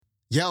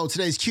Yo,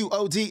 today's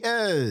QOD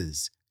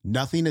is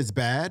nothing is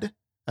bad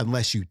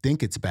unless you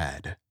think it's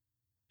bad.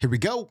 Here we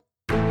go.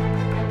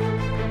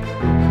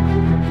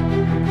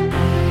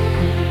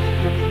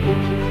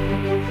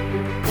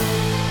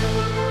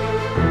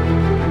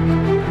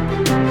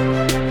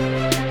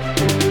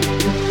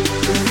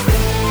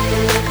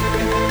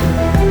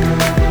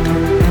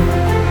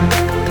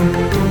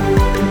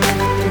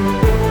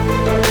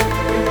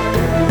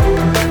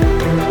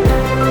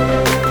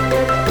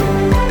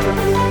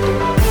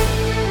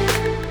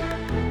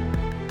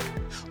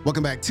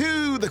 Welcome back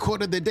to the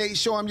Quote of the Day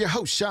Show. I'm your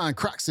host, Sean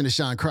Croxton of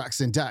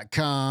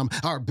SeanCroxton.com.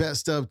 Our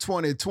best of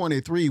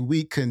 2023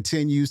 week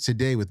continues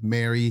today with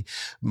Mary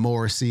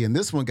Morrissey. And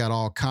this one got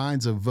all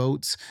kinds of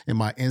votes in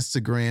my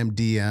Instagram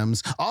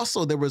DMs.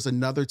 Also, there was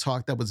another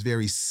talk that was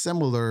very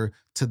similar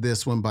to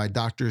this one by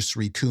Dr.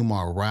 Sri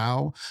Kumar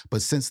Rao.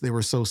 But since they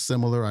were so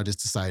similar, I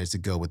just decided to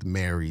go with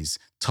Mary's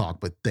talk.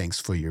 But thanks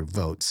for your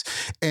votes.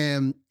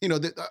 And, you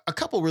know, a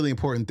couple really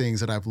important things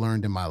that I've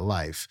learned in my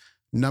life.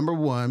 Number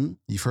one,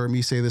 you've heard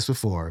me say this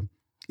before,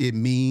 it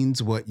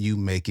means what you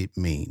make it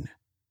mean,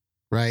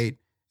 right?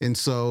 And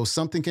so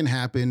something can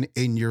happen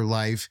in your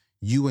life,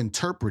 you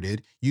interpret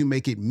it, you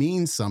make it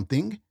mean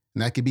something,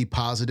 and that could be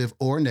positive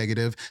or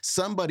negative.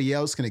 Somebody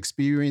else can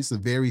experience the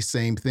very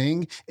same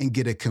thing and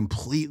get a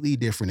completely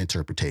different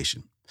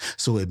interpretation.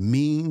 So it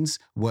means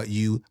what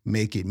you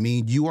make it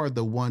mean. You are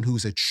the one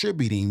who's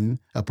attributing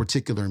a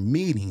particular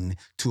meaning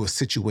to a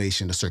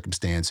situation, a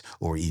circumstance,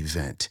 or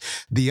event.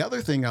 The other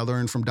thing I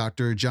learned from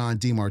Dr. John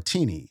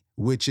DeMartini,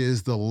 which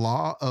is the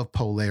law of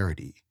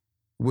polarity,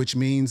 which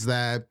means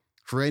that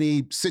for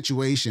any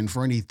situation,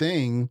 for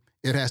anything,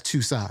 it has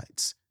two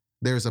sides.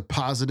 There's a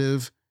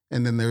positive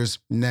and then there's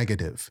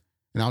negative.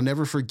 And I'll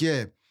never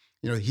forget,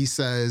 he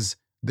says,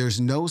 there's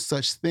no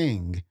such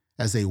thing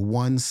as a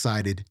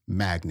one-sided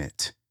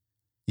magnet.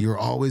 You're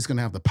always going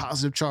to have the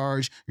positive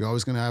charge. You're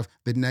always going to have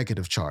the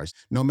negative charge.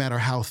 No matter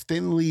how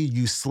thinly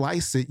you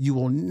slice it, you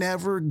will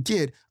never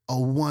get a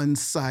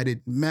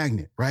one-sided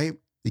magnet, right?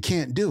 You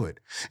can't do it.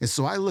 And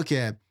so I look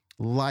at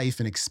life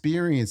and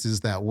experiences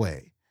that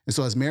way. And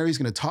so as Mary's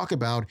going to talk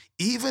about,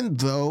 even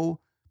though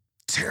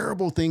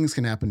terrible things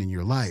can happen in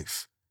your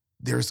life,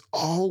 there's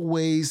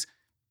always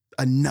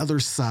another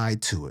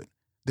side to it.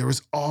 There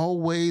is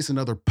always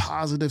another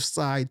positive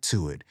side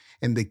to it.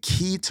 And the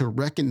key to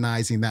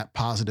recognizing that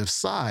positive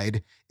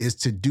side is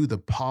to do the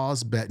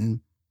pause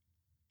button,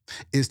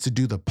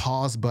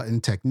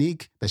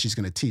 technique that she's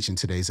going to teach in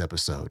today's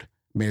episode.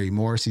 Mary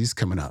Morrissey's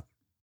coming up.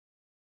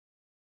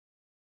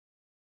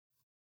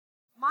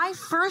 My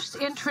first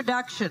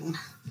introduction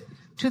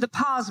to the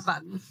pause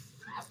button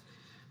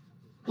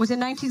was in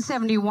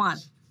 1971.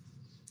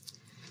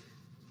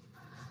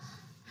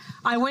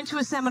 I went to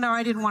a seminar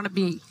I didn't want to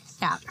be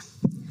at,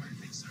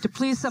 to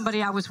please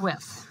somebody I was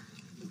with.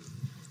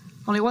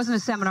 Well, it wasn't a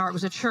seminar, it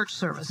was a church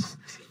service,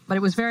 but it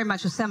was very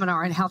much a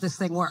seminar in how this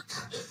thing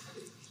works.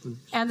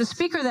 And the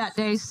speaker that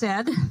day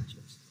said, and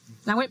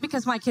I went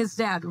because my kid's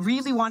dad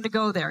really wanted to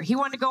go there. He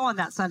wanted to go on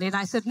that Sunday, and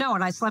I said no,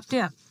 and I slept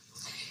in.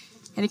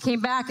 And he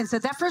came back and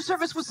said, that first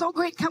service was so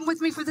great, come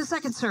with me for the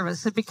second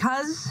service. And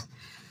because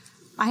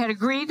I had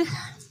agreed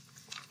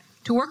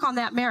to work on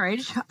that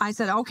marriage, I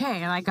said,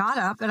 okay, and I got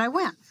up and I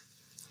went.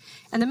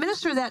 And the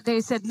minister that day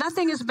said,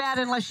 nothing is bad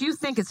unless you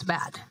think it's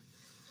bad.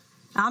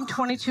 I'm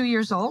 22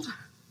 years old.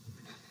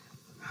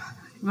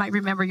 You might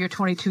remember your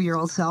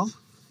 22-year-old self.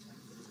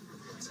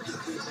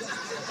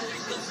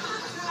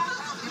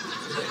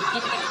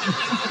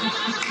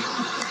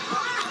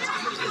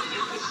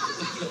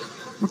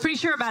 We're pretty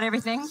sure about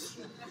everything.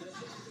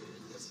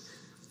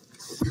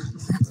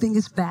 Nothing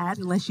is bad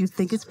unless you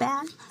think it's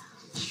bad?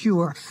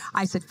 Sure.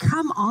 I said,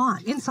 come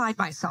on, inside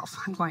myself.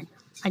 I'm going,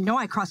 I know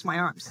I crossed my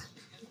arms.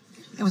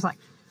 It was like,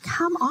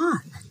 come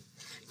on.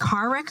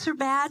 Car wrecks are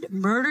bad.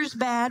 Murder's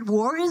bad.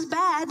 War is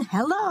bad.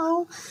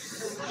 Hello.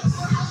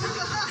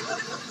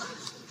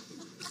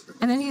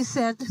 And then he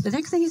said, the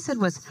next thing he said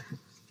was,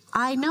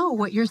 I know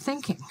what you're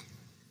thinking,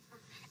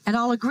 and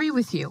I'll agree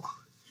with you.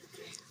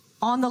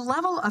 On the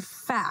level of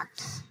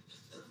fact,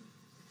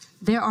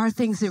 there are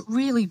things that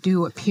really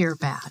do appear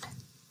bad.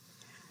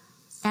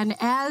 And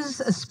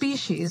as a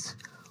species,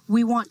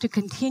 we want to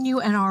continue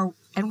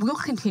and will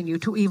continue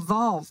to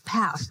evolve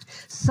past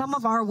some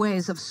of our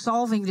ways of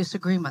solving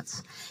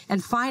disagreements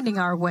and finding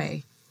our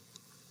way.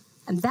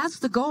 And that's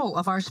the goal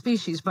of our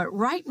species. But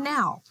right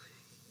now,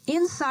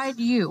 inside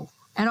you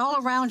and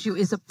all around you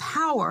is a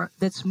power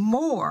that's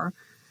more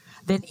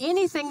than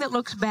anything that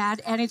looks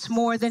bad, and it's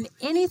more than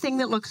anything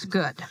that looks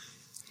good.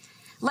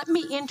 Let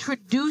me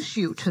introduce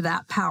you to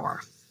that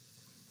power.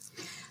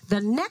 The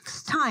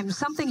next time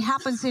something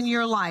happens in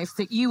your life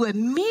that you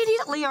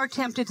immediately are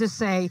tempted to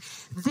say,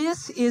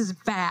 this is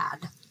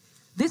bad,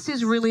 this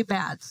is really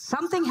bad.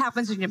 Something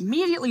happens and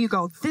immediately you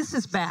go, this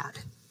is bad.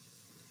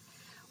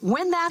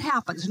 When that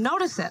happens,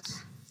 notice it.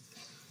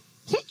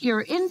 Hit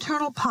your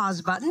internal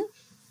pause button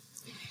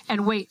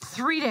and wait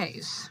 3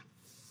 days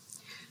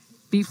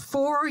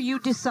before you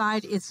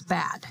decide it's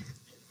bad,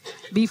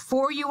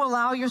 before you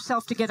allow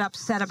yourself to get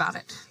upset about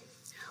it.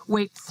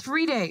 Wait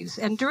 3 days.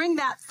 And during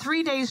that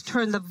 3 days,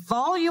 turn the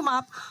volume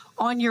up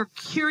on your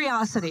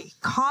curiosity.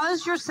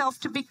 Cause yourself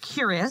to be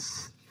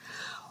curious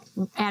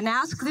and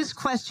ask this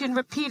question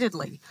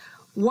repeatedly.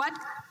 What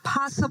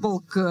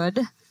possible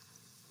good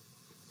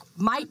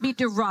might be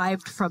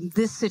derived from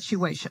this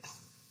situation?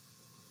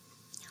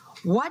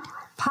 What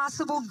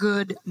possible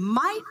good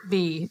might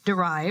be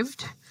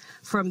derived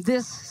from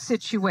this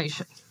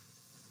situation?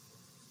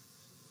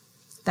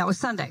 That was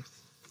Sunday.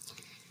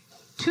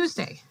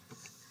 Tuesday,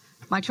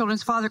 my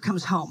children's father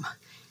comes home.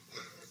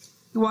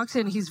 He walks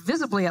in, he's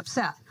visibly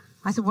upset.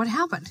 I said, what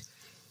happened?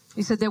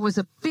 He said, there was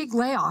a big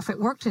layoff at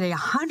work today.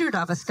 100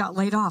 of us got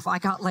laid off. I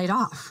got laid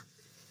off.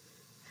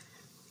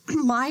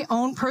 My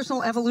own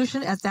personal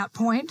evolution at that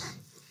point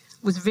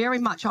was very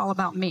much all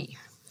about me.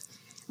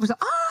 It was,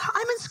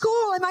 I'm in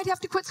school. I might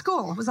have to quit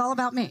school. It was all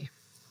about me.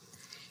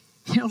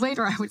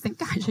 Later I would think,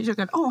 gosh, I should have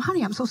gone, oh,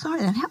 honey, I'm so sorry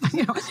that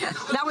happened.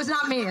 That was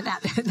not me at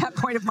that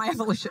point of my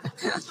evolution.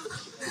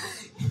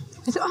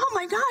 I said, oh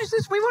my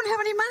gosh, we won't have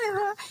any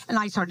money. And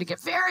I started to get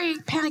very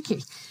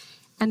panicky.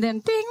 And then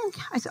ding,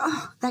 I said,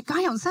 oh, that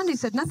guy on Sunday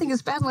said nothing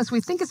is bad unless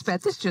we think it's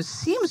bad. This just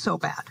seems so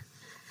bad.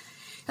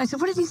 And I said,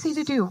 what did he say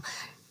to do?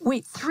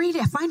 Wait, 3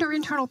 days, find our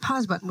internal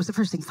pause button was the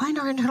first thing. Find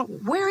our internal,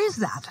 where is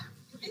that?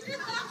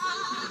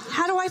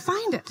 How do I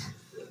find it?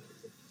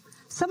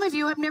 Some of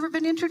you have never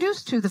been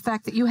introduced to the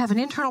fact that you have an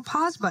internal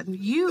pause button.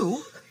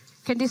 You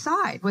can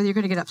decide whether you're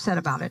going to get upset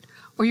about it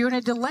or you're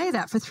going to delay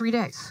that for 3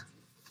 days.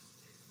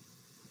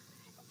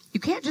 You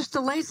can't just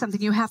delay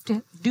something. You have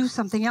to do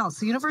something else.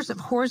 The universe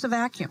abhors a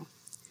vacuum.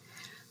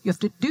 You have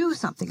to do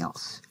something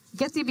else.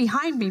 Get thee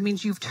behind me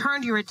means you've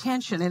turned your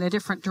attention in a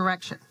different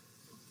direction.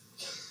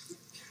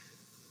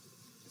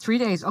 3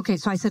 days. Okay,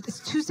 so I said, it's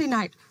Tuesday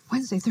night,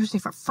 Wednesday, Thursday,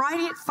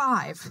 Friday at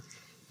 5.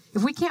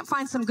 If we can't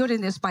find some good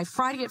in this by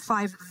Friday at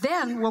 5,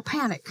 then we'll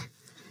panic.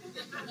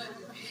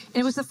 And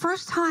it was the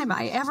first time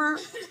I ever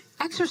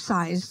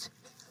exercised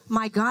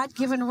my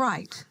God-given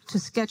right to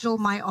schedule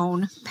my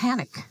own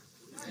panic.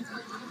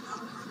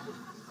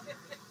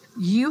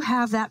 You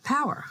have that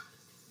power.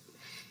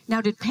 Now,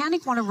 did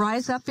panic want to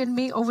rise up in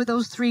me over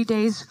those 3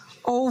 days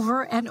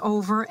over and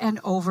over and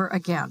over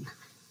again?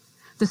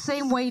 The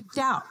same way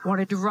doubt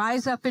wanted to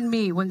rise up in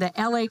me when the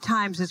LA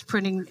Times is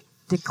printing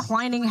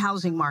declining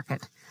housing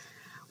market,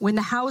 when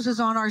the houses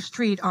on our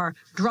street are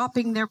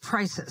dropping their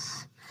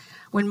prices,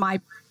 when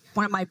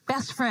one of my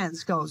best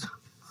friends goes,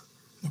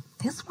 in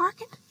this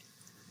market?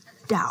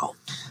 Doubt.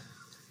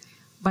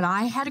 But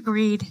I had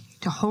agreed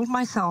to hold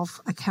myself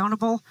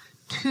accountable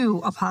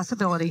to a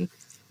possibility.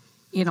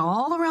 In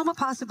all the realm of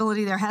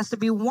possibility, there has to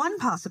be one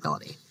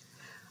possibility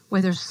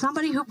where there's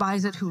somebody who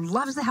buys it, who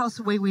loves the house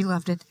the way we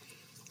loved it,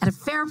 at a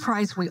fair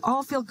price, we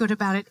all feel good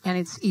about it, and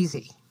it's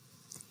easy.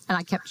 And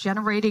I kept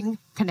generating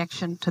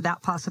connection to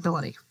that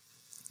possibility.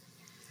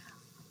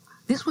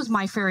 This was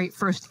my very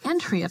first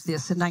entry of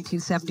this in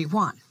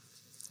 1971.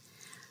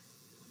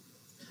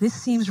 This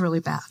seems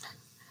really bad.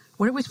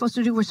 What are we supposed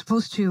to do? We're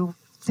supposed to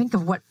think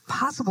of what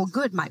possible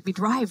good might be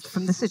derived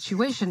from the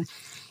situation.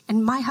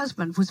 And my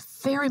husband was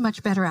very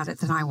much better at it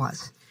than I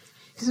was.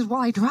 He says,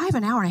 well, I drive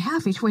an hour and a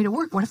half each way to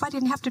work. What if I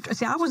didn't have to?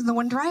 See, I wasn't the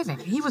one driving.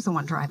 He was the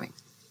one driving.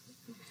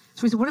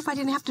 So he said, what if I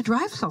didn't have to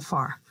drive so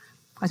far?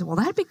 I said, well,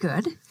 that'd be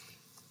good.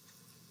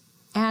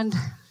 And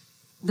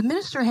the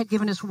minister had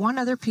given us one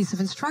other piece of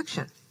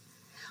instruction.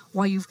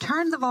 While you've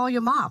turned the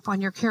volume up on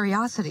your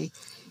curiosity,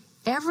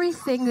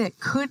 everything that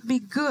could be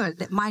good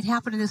that might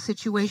happen in this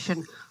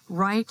situation,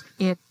 write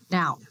it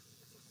down.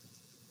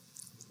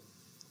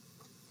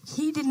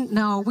 He didn't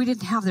know, we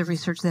didn't have the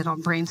research then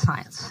on brain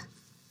science.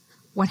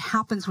 What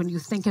happens when you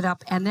think it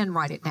up and then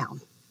write it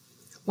down.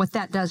 What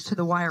that does to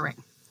the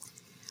wiring.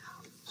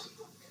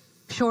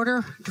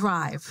 Shorter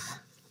drive.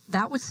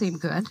 That would seem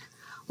good.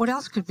 What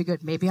else could be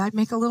good? Maybe I'd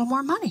make a little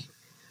more money.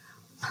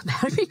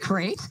 That'd be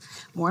great.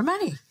 More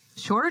money.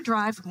 Shorter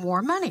drive,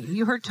 more money.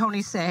 You heard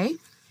Tony say,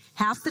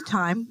 half the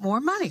time, more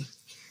money.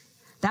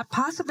 That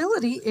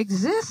possibility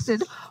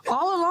existed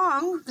all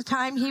along the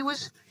time he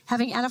was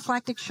having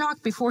anaphylactic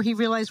shock before he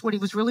realized what he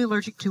was really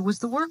allergic to was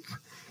the work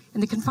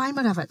and the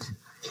confinement of it.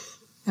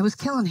 It was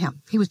killing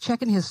him. He was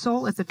checking his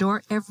soul at the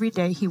door every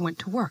day he went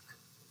to work.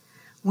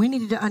 We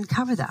needed to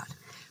uncover that.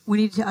 We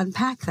needed to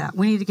unpack that.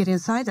 We needed to get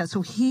inside that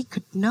so he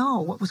could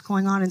know what was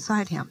going on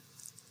inside him.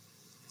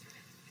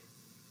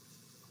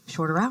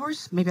 Shorter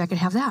hours, maybe I could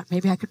have that.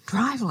 Maybe I could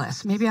drive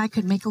less. Maybe I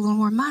could make a little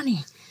more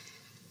money.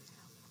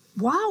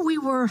 While we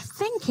were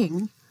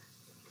thinking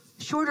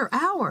shorter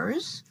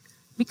hours,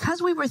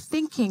 because we were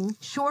thinking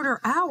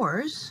shorter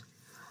hours,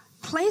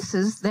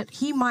 places that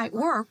he might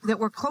work that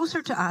were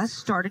closer to us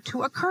started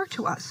to occur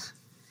to us.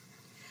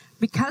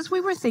 Because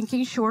we were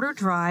thinking shorter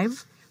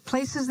drive,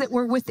 places that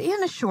were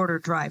within a shorter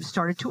drive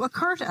started to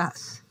occur to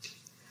us.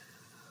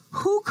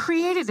 Who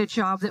created a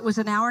job that was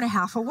an hour and a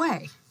half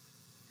away?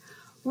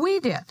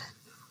 We did.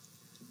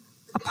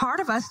 A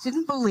part of us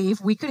didn't believe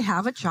we could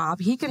have a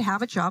job, he could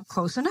have a job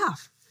close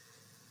enough.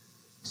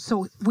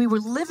 So we were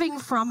living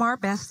from our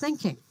best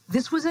thinking.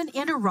 This was an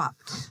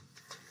interrupt.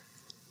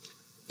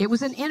 It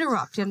was an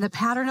interrupt in the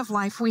pattern of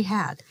life we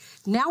had.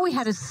 Now we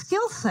had a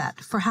skill set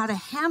for how to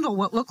handle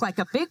what looked like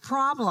a big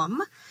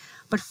problem,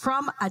 but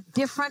from a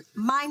different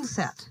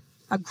mindset,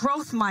 a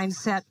growth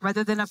mindset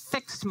rather than a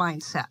fixed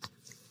mindset.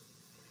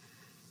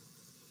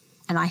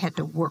 And I had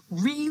to work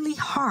really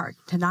hard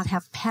to not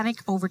have panic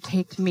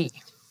overtake me.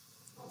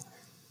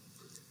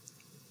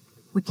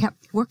 We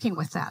kept working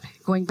with that,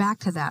 going back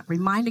to that,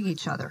 reminding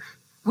each other.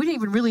 We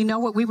didn't even really know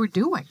what we were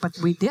doing, but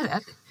we did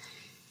it.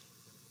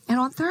 And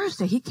on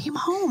Thursday, he came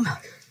home.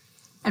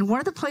 And one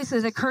of the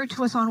places that occurred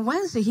to us on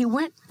Wednesday, he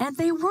went and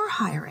they were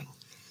hiring.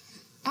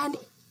 And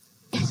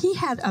he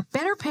had a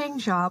better paying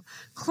job,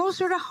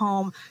 closer to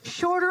home,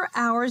 shorter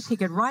hours. He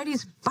could ride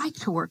his bike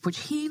to work, which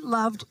he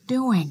loved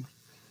doing.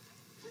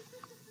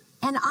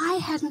 And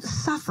I hadn't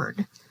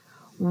suffered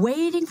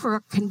waiting for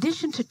a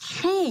condition to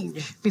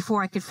change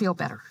before I could feel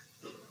better.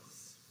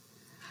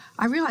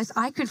 I realized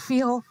I could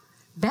feel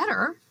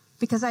better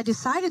because I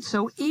decided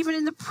so even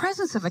in the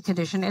presence of a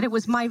condition. And it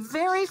was my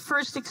very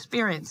first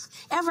experience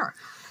ever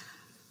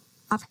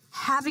of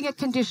having a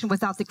condition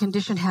without the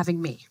condition having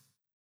me.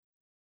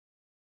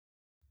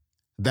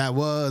 That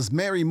was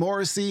Mary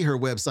Morrissey. Her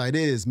website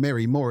is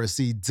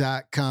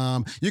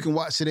marymorrissey.com. You can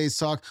watch today's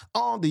talk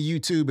on the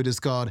YouTube. It is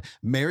called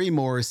Mary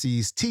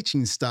Morrissey's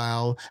Teaching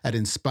Style at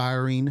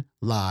Inspiring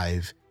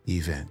Live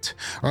Event.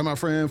 All right, my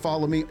friend,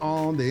 follow me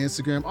on the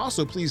Instagram.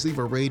 Also, please leave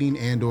a rating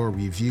and or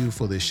review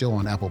for this show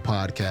on Apple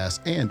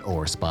Podcasts and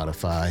or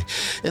Spotify.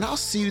 And I'll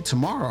see you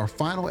tomorrow, our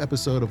final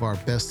episode of our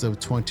Best of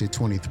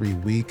 2023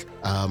 week.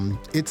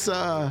 It's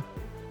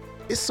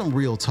some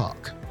real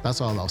talk. That's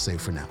all I'll say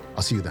for now.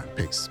 I'll see you then.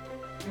 Peace.